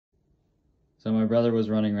So my brother was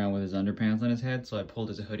running around with his underpants on his head, so I pulled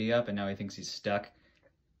his hoodie up and now he thinks he's stuck.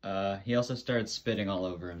 He also started spitting all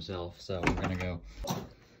over himself, so we're gonna go.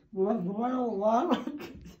 What What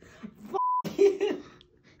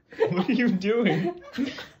are you doing?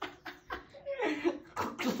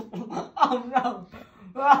 Oh no!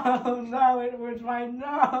 Oh no, it was my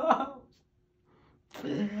nose!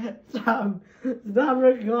 Stop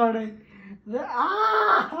recording!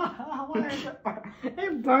 Why is it burn?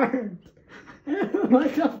 It burned!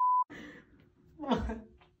 What the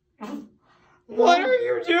What are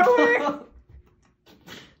you doing?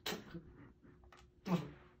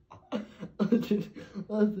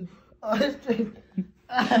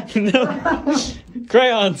 No.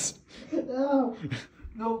 Crayons. No,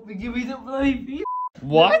 no, give me the bloody feet.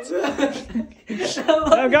 What?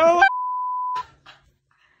 Now go away.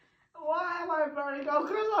 Why am I burning? Oh,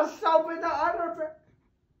 because there's soap in the underwear.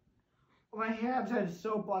 My hands had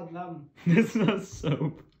soap on them. It's not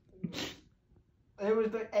soap. It was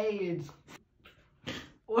the AIDS.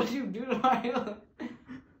 What'd you do to my...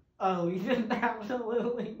 Oh, you didn't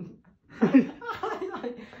absolutely... I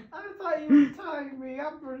thought you were tying me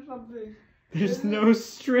up or something. There's no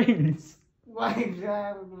strings. My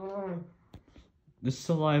God. There's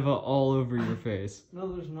saliva all over your face.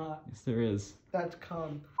 No, there's not. Yes, there is. That's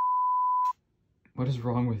cum. What is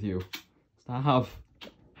wrong with you? Stop.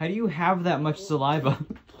 How do you have that much saliva?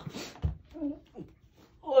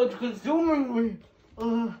 Oh, it's consuming me.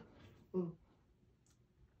 No,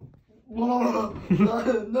 no.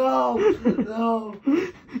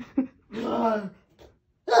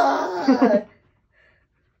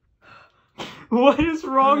 What is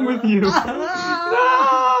wrong with you? No!